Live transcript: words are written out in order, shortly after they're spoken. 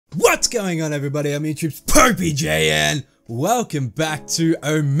What's going on, everybody? I'm YouTube's popeyJN. Welcome back to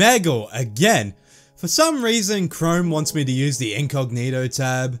Omegle again. For some reason, Chrome wants me to use the incognito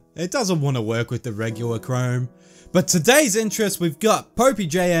tab. It doesn't want to work with the regular Chrome. But today's interest, we've got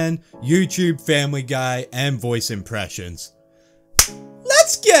popeyJN, YouTube, Family Guy, and voice impressions.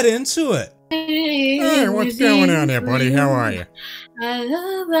 Let's get into it. Hey, what's going on there, buddy? How are you? I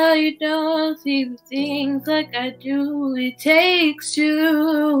love how you don't see the things like I do. It takes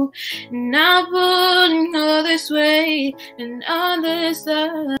two, and I'm pulling all this way and on this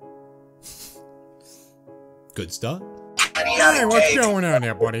side. Good start. Hey, what's going on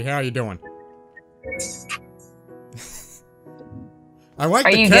there, buddy? How you doing? I like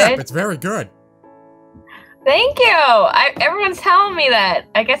the cap. It's very good. Thank you. Everyone's telling me that.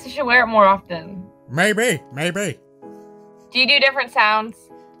 I guess I should wear it more often. Maybe, maybe. Do you do different sounds?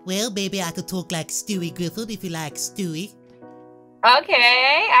 Well, maybe I could talk like Stewie Griffin if you like Stewie.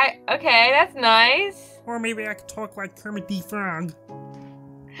 Okay, okay, that's nice. Or maybe I could talk like Kermit the Frog.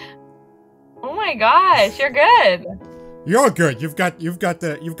 Oh my gosh, you're good. You're good. You've got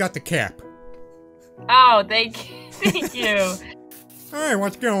the cap. Oh, thank you. Hey,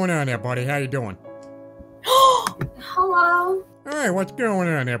 what's going on there, buddy? How you doing? Hello. Hey, what's going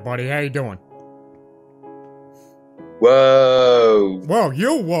on there, buddy? How you doing? Whoa.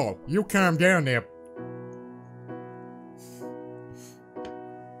 Whoa, you calm down there.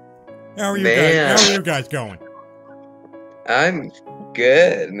 How are you guys going? I'm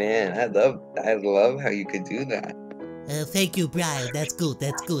good, man. I love how you could do that. Thank you, Brian. That's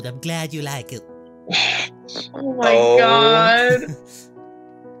good. I'm glad you like it. Oh my god.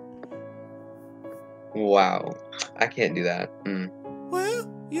 Wow. I can't do that. Well,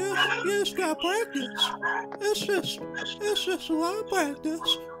 you just got practice. It's just a lot of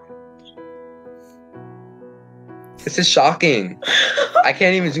practice. This is shocking. I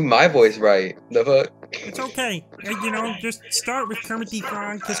can't even do my voice right. The fuck? It's okay. You know, just start with Kermit the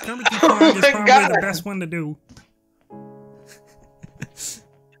Frog, because Kermit the Frog is probably the best one to do.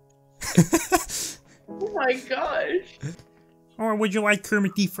 Oh my gosh. Or would you like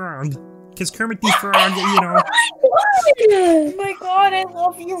Kermit the Frog? Because Kermit the Frog, you know... Oh my god, I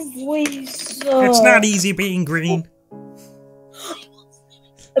love your voice. It's not easy being green.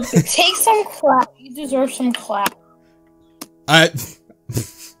 Take some clap. You deserve some clap.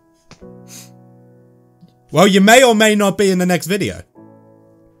 Well, you may or may not be in the next video.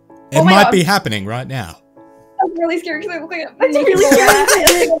 It might be happening right now. I'm really scared because I look like I'm really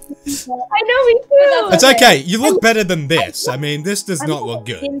scared. I know, me too. It's okay. You look better than this. I mean, this does not look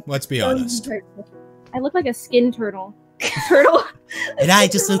good. Let's be honest. I look like a skin turtle. Turtle. And I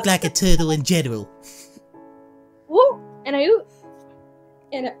just look like a turtle in general. Woo! And ooh,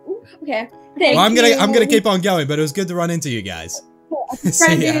 okay. Thank Well, you. I'm gonna keep on going, but it was good to run into you guys.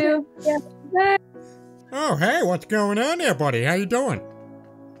 See ya. Yeah. Oh, hey, what's going on there, buddy? How you doing?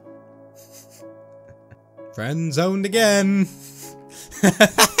 Friend zoned again.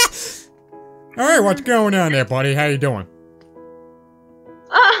 Hey, what's going on there, buddy? How you doing?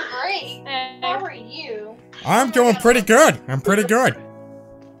 Great. How are you? I'm doing pretty good. I'm pretty good.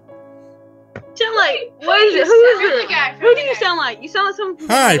 Sound like, what is it? Who is it? Who do you sound like? You sound like someone from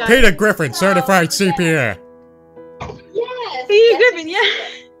Hi, Guy. Peter Griffin, certified CPA. Yes. Peter Griffin, yeah.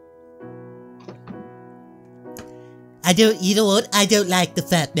 You know what? I don't like the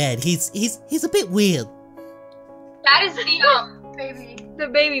fat man. He's a bit weird. That is the baby. The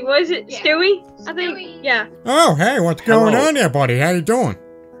baby, what is it? Yeah. Stewie? I think, Stewie. yeah. Oh, hey, what's going on there, buddy? How you doing?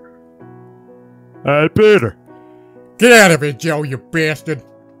 Hey, Peter. Get out of here, Joe, you bastard.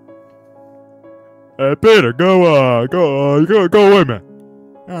 Hey, Peter, go with me.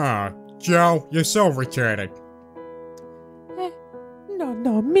 Oh, Joe, you're so retarded.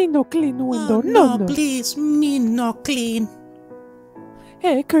 No, me no clean window. Oh, no, please, me no clean.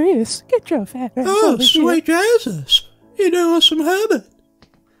 Hey, Chris, get your fat ass Oh, over sweet Jesus. You doing some habit?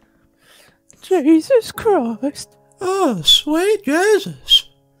 here. Jesus Christ. Oh, sweet Jesus.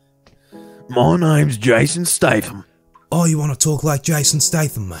 My name's Jason Statham. Oh, you want to talk like Jason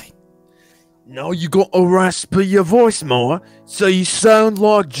Statham, mate? No, you got to rasp your voice more, so you sound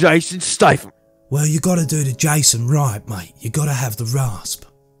like Jason Statham. Well, you got to do the Jason right, mate. You got to have the rasp.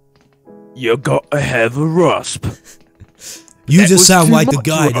 You got to have a rasp. You That just was sound too like the much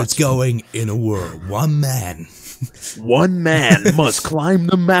guy rasp. that's going, in a word, one man. One man must climb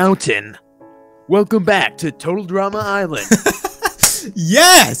the mountain. Welcome back to Total Drama Island.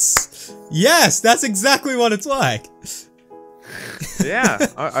 Yes! Yes, that's exactly what it's like. Yeah,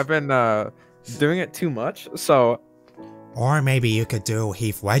 I've been doing it too much, so... Or maybe you could do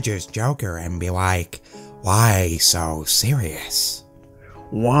Heath Ledger's Joker and be like, why so serious?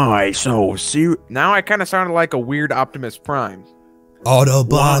 Why so serious? Now I kind of sounded like a weird Optimus Prime.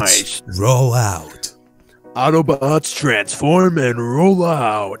 Autobots, roll out. Autobots transform and roll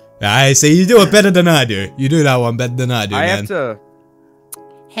out. I see, you do it better than I do. You do that one better than I do, I man. have to.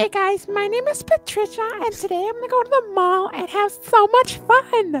 Hey guys, my name is Patricia, and today I'm gonna go to the mall and have so much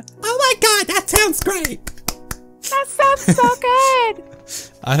fun. Oh my god, that sounds great! That sounds so good.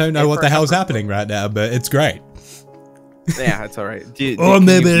 I don't know what the hell's happening right now, but it's great. Yeah, it's alright. Or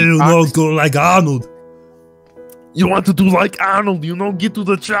maybe you don't go like Arnold. You want to do like Arnold, you know? Get to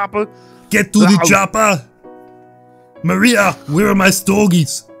the chopper. Get to the chopper. Maria, where are my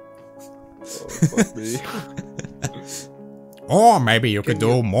stogies? Oh, fuck me. Or maybe you could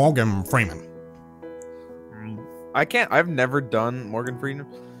do Morgan Freeman. I can't. I've never done Morgan Freeman.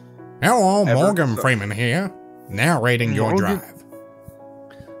 Hello, Ever, Morgan so- Freeman here, narrating your Morgan- drive.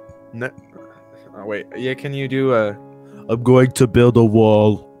 No. Oh, wait. Yeah, can you do I'm going to build a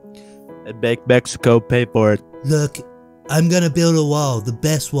wall and make Mexico pay for it. Look, I'm gonna build a wall, the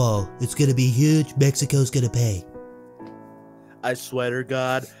best wall. It's gonna be huge, Mexico's gonna pay. I swear to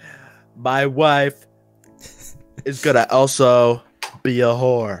God, my wife is gonna also be a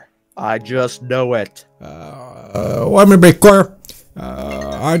whore. I just know it. Let me be clear.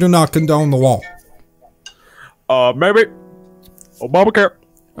 I do not condone the wall. Maybe Obamacare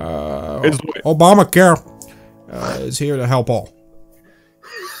is the way. Obamacare is here to help all.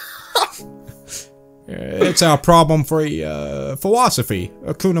 It's our problem-free philosophy,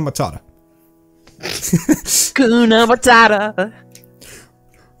 Hakuna Matata. Kuna Matata.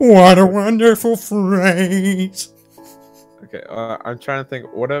 What a wonderful phrase. Okay, I'm trying to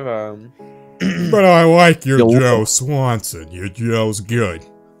think. What if But I like your Yo. Joe Swanson. Your Joe's good.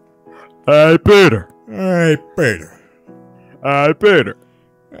 Hey Peter. Hey, Peter. Hey Peter.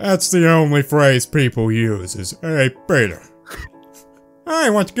 That's the only phrase people use is, hey, Peter. Hey,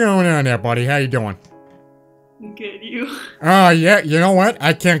 what's going on there, buddy? How you doing? Good, you. Yeah, you know what?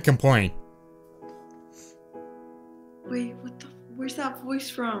 I can't complain. Wait, where's that voice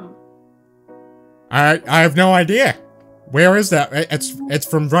from? I have no idea. Where is that? It's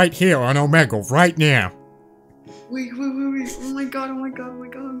from right here on Omegle, right now. Wait. Oh my god.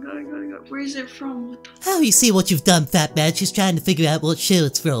 Where is it from? What the Oh, you see what you've done, fat man. She's trying to figure out what show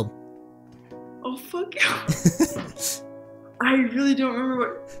it's from. Oh, fuck. I really don't remember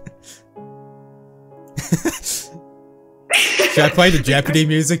what... Should I play the Jeopardy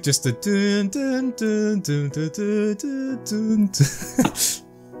music just to dun dun dun dun dun dun dun dun.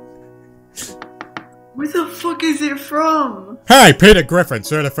 Where the fuck is it from? Hey, Peter Griffin,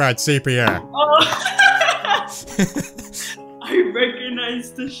 certified CPR. Oh. I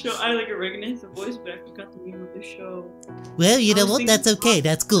recognize the show. I recognize the voice, but I forgot the name of the show. Well, you know was what? thinking- That's okay.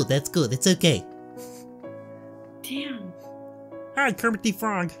 That's good. That's good. It's okay. Damn. Hi, Kermit the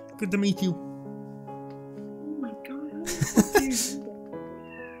Frog. Good to meet you. Oh my god.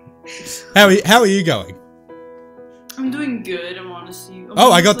 How are you going? I'm doing good. I'm honestly.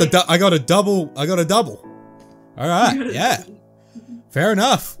 Oh, I got a double. All right, yeah. Fair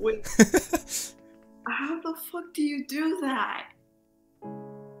enough. Wait. How the fuck do you do that?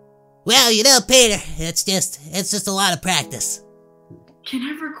 Well, you know, Peter, it's just a lot of practice. Can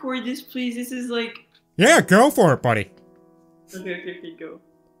I record this, please? This is like. Yeah, go for it, buddy. Okay, go.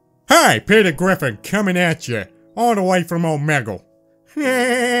 Hi, Peter Griffin, coming at you, all the way from Omegle.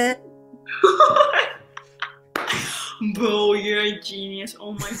 Bro, you're a genius.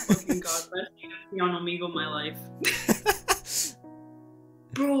 Oh my fucking god. Best thing I've seen on Omegle in my life.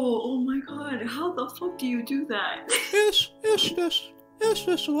 Bro, oh my god. How the fuck do you do that? It's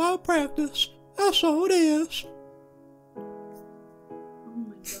just a lot of practice. That's all it is. Oh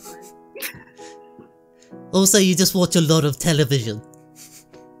my god. Also, you just watch a lot of television.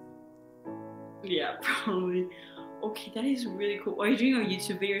 Yeah, probably. Okay, that is really cool. Are you doing a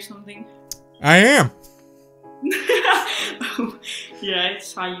YouTube video or something? I am. Yeah, I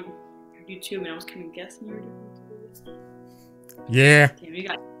saw you on YouTube and I was kind of guessing you were doing it. Yeah. Damn, you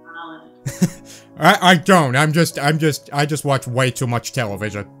got talent. I don't. I just watch way too much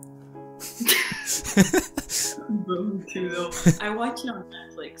television. Bro, too though. I watch it on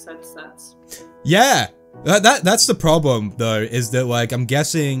Netflix. That's. Yeah, that's the problem though. Is that I'm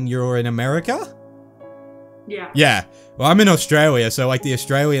guessing you're in America? Yeah. Yeah. Well, I'm in Australia, so the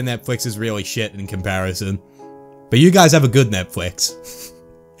Australian Netflix is really shit in comparison. But you guys have a good Netflix.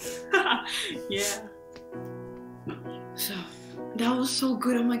 Yeah. So that was so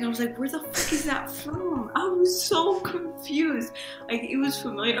good. Oh my god, I was like, where the fuck is that from? I was so confused. It was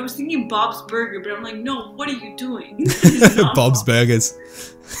familiar. I was thinking Bob's Burger, but I'm like, no, what are you doing? Bob's Burgers.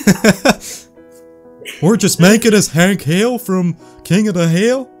 Or just make it as Hank Hill from King of the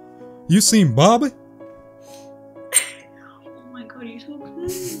Hill? You seen Bobby? Oh my god, you're so good. What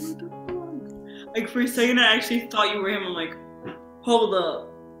the fuck? Like for a second, I actually thought you were him. I'm like, hold up.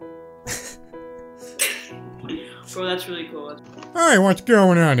 Bro, that's really cool. Hey, what's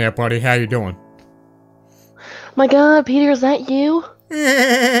going on there, buddy? How you doing? My god, Peter, is that you?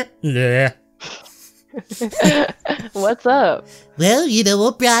 Yeah. What's up? Well, you know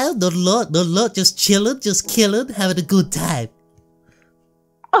what, Brian? Not a lot, just chilling, just killing, having a good time.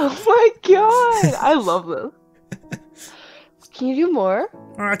 Oh my god, I love this. Can you do more?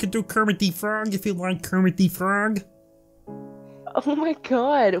 Oh, I could do Kermit the Frog if you like Kermit the Frog. Oh my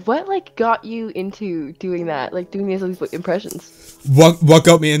god, what like got you into doing that? Like doing these impressions? What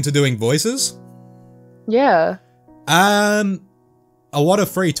got me into doing voices? Yeah. A lot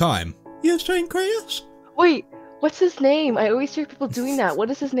of free time. You saying Chris? Wait, what's his name? I always hear people doing that. What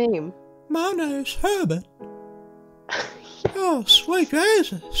is his name? My name's Herbert. Oh, sweet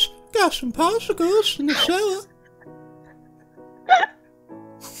Jesus. Got some popsicles in the cellar.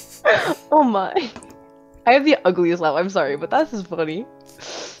 Oh my. I have the ugliest laugh, I'm sorry, but that's just funny.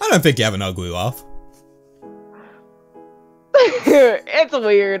 I don't think you have an ugly laugh. It's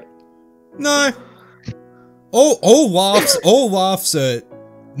weird. No. All laughs are...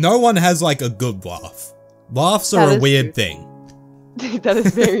 No one has like a good laugh. Laughs are a weird thing. That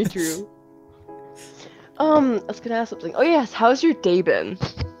is very true. I was gonna ask something. Oh yes, how's your day been?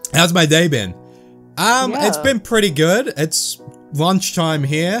 How's my day been? It's been pretty good. It's lunchtime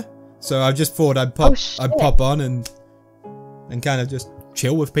here, so I just thought I'd pop on and kind of just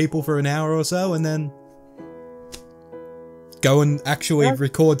chill with people for an hour or so, and then go and actually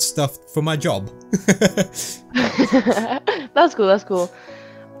record stuff for my job. That's cool. That's cool.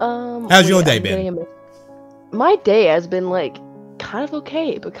 How's your day been? My day has been like kind of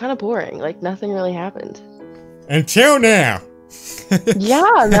okay, but kind of boring. Like nothing really happened. Until now.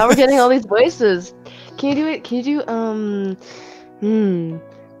 Yeah, now we're getting all these voices. Can you do it? Can you do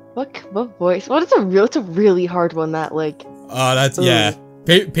what voice? It's a really hard one that like. Oh, that's yeah.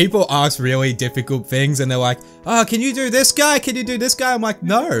 People ask really difficult things and they're like, "Oh, can you do this guy? Can you do this guy?" I'm like,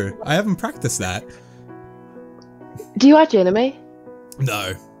 "No, I haven't practiced that." Do you watch anime?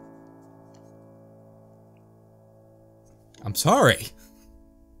 No. I'm sorry.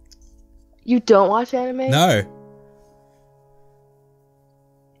 You don't watch anime? No.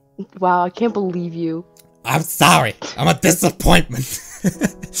 Wow, I can't believe you. I'm sorry. I'm a disappointment.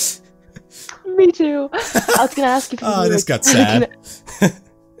 Me too. I was gonna ask if you oh, this got sad.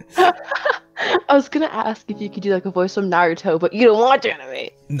 I was gonna ask if you could do like a voice from Naruto, but you don't watch anime.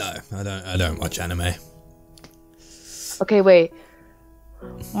 No, I don't watch anime. Okay, wait.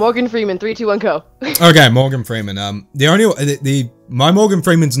 Morgan Freeman, 3, 2, 1, go. Okay, Morgan Freeman. My Morgan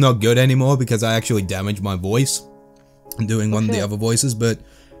Freeman's not good anymore because I actually damaged my voice doing one of the other voices, but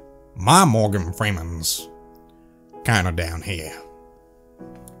my Morgan Freeman's kind of down here.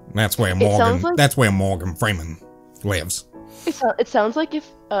 That's where Morgan Freeman lives. It sounds like if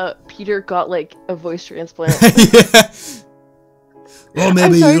Peter got like a voice transplant. Yeah. Or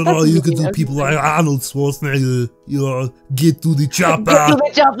maybe, you could do people like Arnold Schwarzenegger, get to the chopper. Get to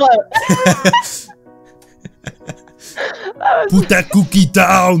the chopper. Put that cookie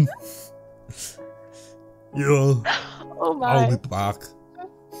down. Oh my. I'll be back.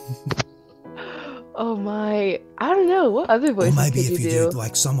 Oh my. I don't know. What other voices Or maybe could if you do? do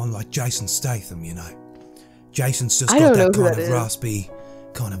like someone like Jason Statham, Jason's just got that kind of raspy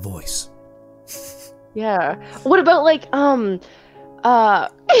kind of voice. Yeah. What about like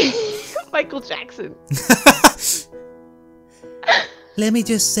Michael Jackson? Let me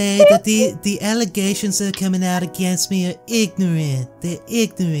just say that the allegations that are coming out against me are ignorant. They're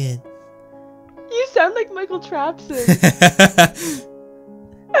ignorant. You sound like Michael Trapson.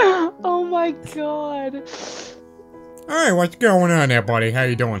 Oh my god. Hey, what's going on there, buddy? How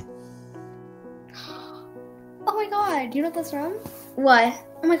you doing? Oh my god, do you know what that's from? What?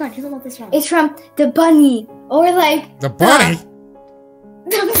 Oh my god, do you know what this from? It's from The Bunny. Or like... The Bunny?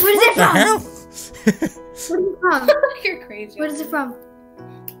 What is it from? Hell? What is it from? You're crazy. What is it from?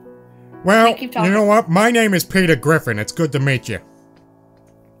 Well, you know what? My name is Peter Griffin. It's good to meet you.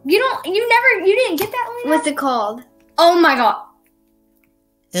 You didn't get that one? What's it called? Oh my god.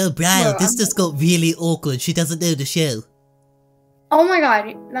 Oh, Brian, this just got really awkward. She doesn't know the show. Oh my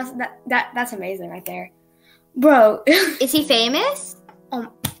god, that's amazing right there. Bro, is he famous? I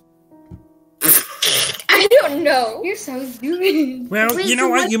don't know. You're so stupid. Well, Wait, you know so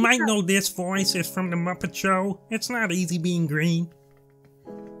what? You what's might that? know this voice is from The Muppet Show. It's not easy being green.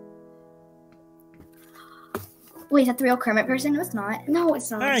 Wait, is that the real Kermit person? No, it's not. No,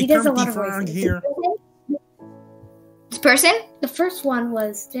 it's not. Hey, He does a Kermit lot the of Frog voices. here. person? The first one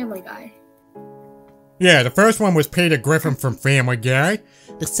was Family Guy. Yeah, the first one was Peter Griffin from Family Guy.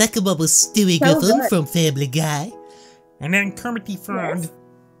 The second one was Stewie Griffin from Family Guy. And then Kermit the Frog.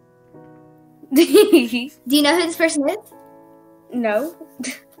 Do you know who this person is? No.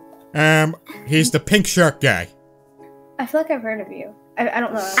 He's the pink shirt guy. I feel like I've heard of you. I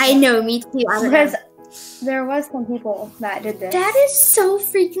don't know. I know, me too. Because there was some people that did this. That is so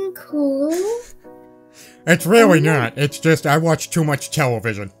freaking cool. It's really not. It's just I watch too much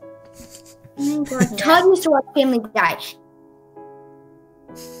television. Oh my God. Todd used to watch Family Guy.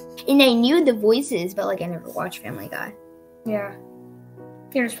 And I knew the voices, but like I never watched Family Guy. Yeah.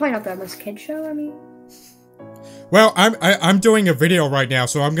 Yeah, it's probably not the most kid show, I mean. Well, I'm doing a video right now,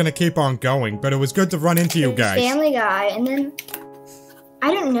 so I'm gonna keep on going, but it was good to run into you guys. Family Guy, and then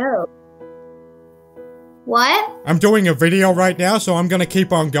I don't know. What? I'm doing a video right now, so I'm gonna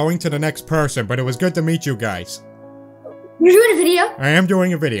keep on going to the next person, but it was good to meet you guys. You're doing a video? I am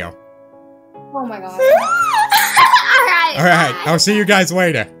doing a video. Oh my God. Alright, I'll see you guys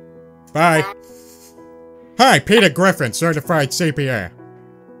later. Bye. Hi, Peter Griffin, certified CPA.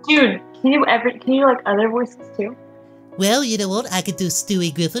 Dude, can you like other voices too? Well, you know what? I could do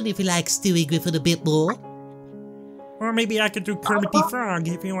Stewie Griffin if you like Stewie Griffin a bit more. Or maybe I could do Kermit the Frog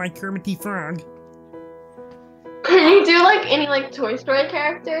if you like Kermit the Frog. Can you do like any like Toy Story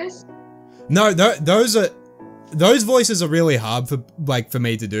characters? No, those voices are really hard for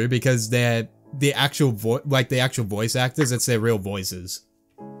me to do because they're the actual voice actors. It's their real voices.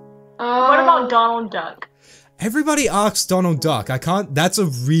 What about Donald Duck? Everybody asks Donald Duck. I can't. That's a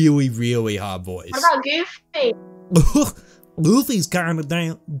really, really hard voice. What about Goofy? Goofy's kind of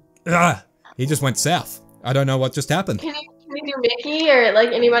down. He just went south. I don't know what just happened. Can you do Mickey or like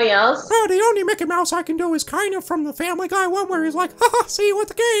anybody else? Oh, the only Mickey Mouse I can do is kind of from the Family Guy one where he's like, haha, see you at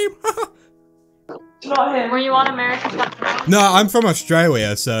the game. Not him. Were you on America's Got Talent? No, I'm from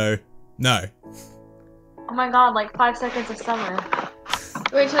Australia, so no. Oh my God, like 5 seconds of summer.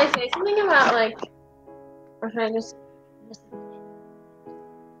 Wait, should I say something about like, or should I just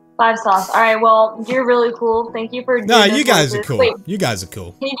 5 sauce. All right, well, you're really cool. Thank you for doing No, this you guys are voices. cool. Wait, You guys are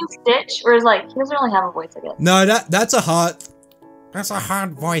cool. can you do Stitch? Or is like, he doesn't really have a voice, I guess. No, that's a hard. That's a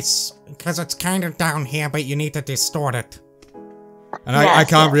hard voice, because it's kind of down here, but you need to distort it. And I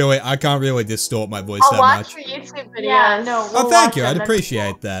can't really distort my voice I'll that watch much. your YouTube videos. Yeah, no. Oh, thank you. I'd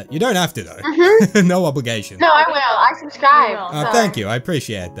appreciate that. You don't have to though. No obligation. No, I will. I subscribe. Oh, so. thank you. I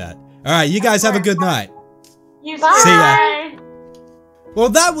appreciate that. All right, you guys have a good night. You See ya. Well,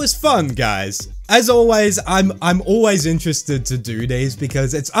 that was fun, guys. As always, I'm always interested to do these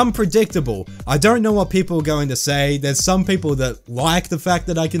because it's unpredictable. I don't know what people are going to say. There's some people that like the fact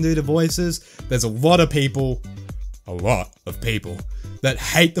that I can do the voices. There's a lot of people that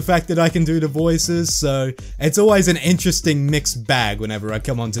hate the fact that I can do the voices, so it's always an interesting mixed bag whenever I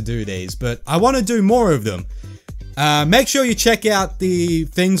come on to do these, but I want to do more of them. Make sure you check out the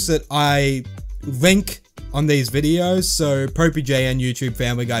things that I link on these videos, so popeyJN YouTube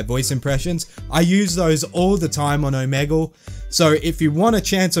Family Guy voice impressions. I use those all the time on Omegle, so if you want a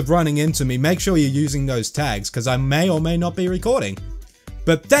chance of running into me, make sure you're using those tags, because I may or may not be recording.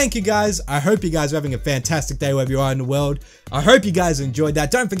 But thank you guys, I hope you guys are having a fantastic day wherever you are in the world. I hope you guys enjoyed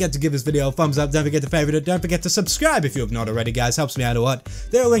that. Don't forget to give this video a thumbs up, don't forget to favorite it, don't forget to subscribe if you have not already, guys, helps me out a lot.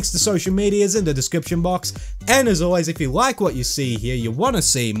 There are links to social medias in the description box, and as always, if you like what you see here, you want to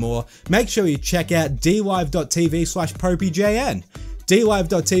see more, make sure you check out DLive.tv/popeyJN.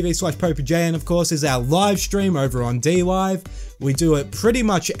 DLive.tv/popeyJN, of course, is our live stream over on DLive. We do it pretty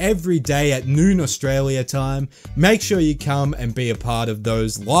much every day at noon Australia time. Make sure you come and be a part of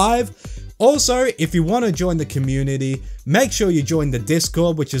those live. Also, if you want to join the community, make sure you join the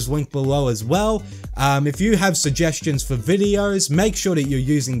Discord, which is linked below as well. If you have suggestions for videos, make sure that you're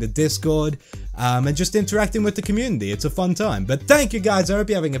using the Discord and just interacting with the community. It's a fun time. But thank you guys. I hope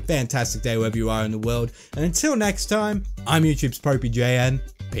you're having a fantastic day wherever you are in the world. And until next time, I'm YouTube's popeyJN.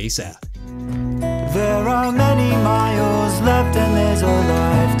 Peace out. There are many miles left and there's a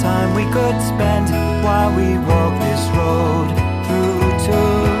lifetime we could spend while we walk.